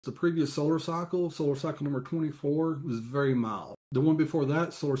The previous solar cycle number 24, was very mild. The one before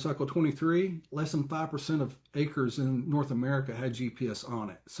that, solar cycle 23, less than 5% of acres in North America had GPS on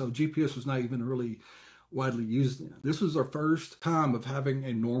it. So GPS was not even really widely used then. This was our first time of having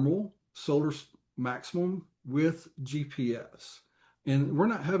a normal solar maximum with GPS. And we're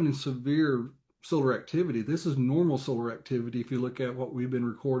not having severe solar activity. This is normal solar activity if you look at what we've been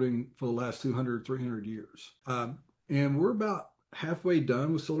recording for the last 200, 300 years. And we're about halfway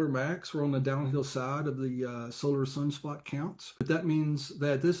done with solar max. We're on the downhill side of the solar sunspot counts. But that means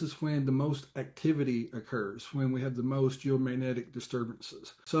that this is when the most activity occurs, when we have the most geomagnetic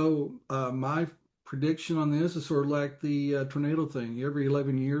disturbances. So my prediction on this is sort of like the tornado thing. Every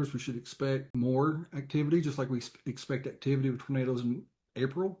 11 years, we should expect more activity, just like we expect activity with tornadoes in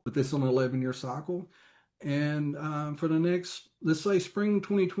April, but this on an 11-year cycle. And for the next, let's say spring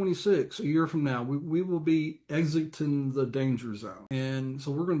 2026, a year from now, we will be exiting the danger zone. And so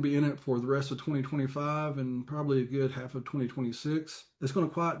we're going to be in it for the rest of 2025 and probably a good half of 2026. It's going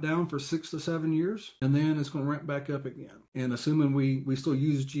to quiet down for 6 to 7 years, and then it's going to ramp back up again. And assuming we still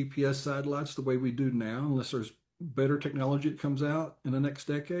use GPS satellites the way we do now, unless there's better technology that comes out in the next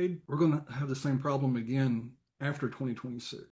decade, we're going to have the same problem again after 2026.